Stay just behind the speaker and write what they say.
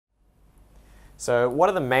So what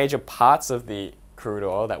are the major parts of the crude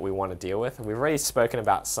oil that we want to deal with? We've already spoken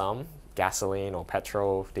about some, gasoline or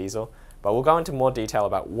petrol, diesel, but we'll go into more detail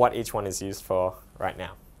about what each one is used for right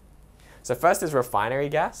now. So first is refinery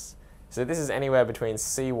gas. So this is anywhere between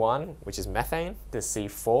C1, which is methane, to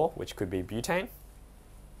C4, which could be butane.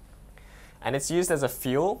 And it's used as a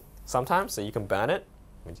fuel sometimes, so you can burn it.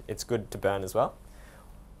 It's good to burn as well.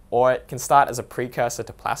 Or it can start as a precursor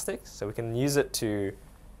to plastic, so we can use it to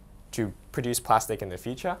produce plastic in the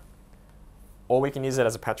future. Or we can use it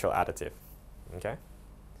as a petrol additive. Okay?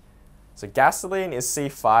 So gasoline is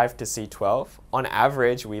C5 to C12. On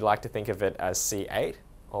average, we like to think of it as C8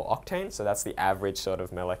 or octane, so that's the average sort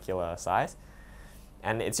of molecular size.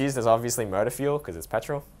 And it's used as obviously motor fuel because it's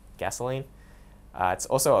petrol, gasoline. It's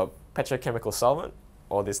also a petrochemical solvent,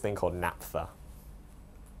 or this thing called naphtha.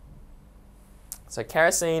 So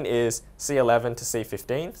kerosene is C11 to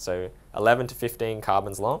C15, so 11 to 15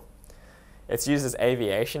 carbons long. It's used as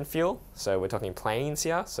aviation fuel, so we're talking planes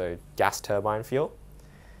here, so gas turbine fuel.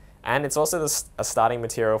 And it's also a starting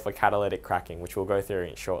material for catalytic cracking, which we'll go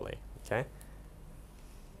through shortly. Okay?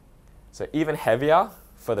 So even heavier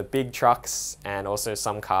for the big trucks and also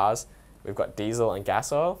some cars, we've got diesel and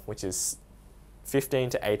gas oil, which is 15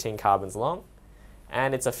 to 18 carbons long.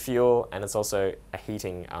 And it's a fuel, and it's also a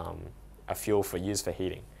heating, a fuel used for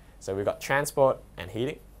heating. So we've got transport and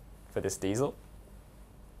heating for this diesel.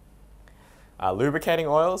 Lubricating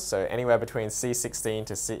oils, so anywhere between C16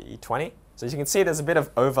 to C20. So as you can see, there's a bit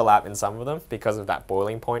of overlap in some of them because of that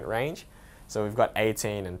boiling point range. So we've got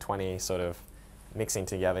 18 and 20 sort of mixing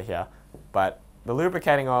together here. But the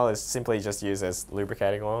lubricating oil is simply just used as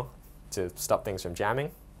lubricating oil to stop things from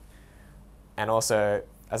jamming. And also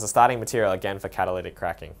as a starting material, again, for catalytic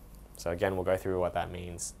cracking. So again, we'll go through what that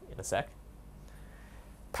means in a sec.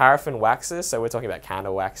 Paraffin waxes, so we're talking about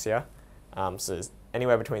candle wax here. So it's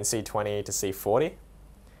anywhere between C20 to C40.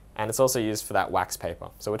 And it's also used for that wax paper.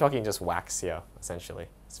 So we're talking just wax here, essentially.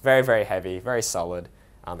 It's very, very heavy, very solid.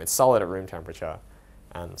 It's solid at room temperature.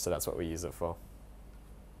 And so that's what we use it for.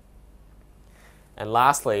 And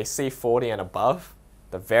lastly, C40 and above,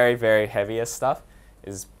 the very, very heaviest stuff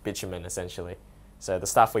is bitumen, essentially. So the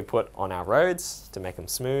stuff we put on our roads to make them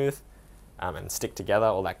smooth and stick together,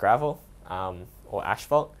 all that gravel or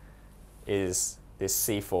asphalt, is this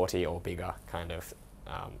C40 or bigger kind of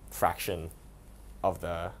fraction of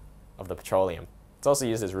the petroleum. It's also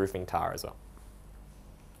used as roofing tar as well.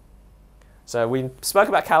 So we spoke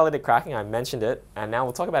about catalytic cracking, I mentioned it, and now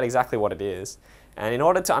we'll talk about exactly what it is. And in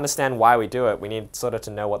order to understand why we do it, we need sort of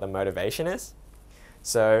to know what the motivation is.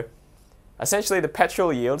 So essentially the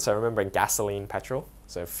petrol yield, so remember gasoline petrol,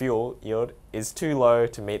 so fuel yield, is too low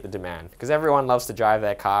to meet the demand. Because everyone loves to drive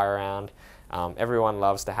their car around, everyone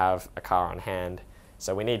loves to have a car on hand,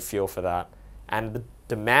 so we need fuel for that. And the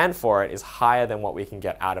demand for it is higher than what we can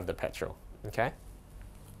get out of the petrol. Okay?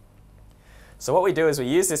 So what we do is we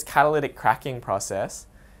use this catalytic cracking process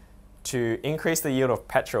to increase the yield of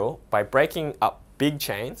petrol by breaking up big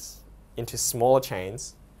chains into smaller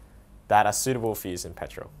chains that are suitable for use in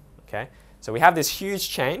petrol. Okay? So we have this huge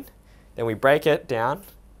chain, then we break it down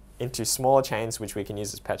into smaller chains which we can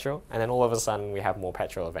use as petrol, and then all of a sudden we have more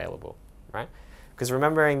petrol available, right? Because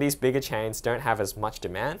remembering these bigger chains don't have as much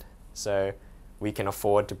demand, so we can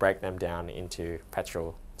afford to break them down into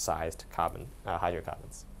petrol-sized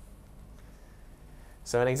hydrocarbons.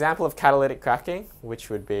 So an example of catalytic cracking, which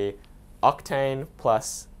would be octane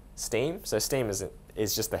plus steam. So steam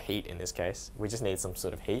is just the heat in this case. We just need some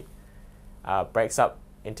sort of heat. Breaks up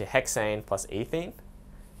into hexane plus ethene.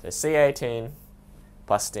 So C18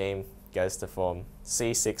 plus steam goes to form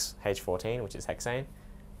C6H14, which is hexane,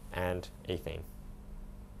 and ethene.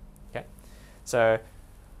 Okay, so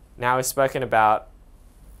now we've spoken about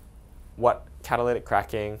what catalytic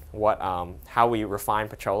cracking, how we refine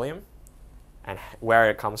petroleum, and where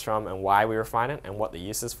it comes from and why we refine it and what the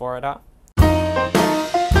uses for it are.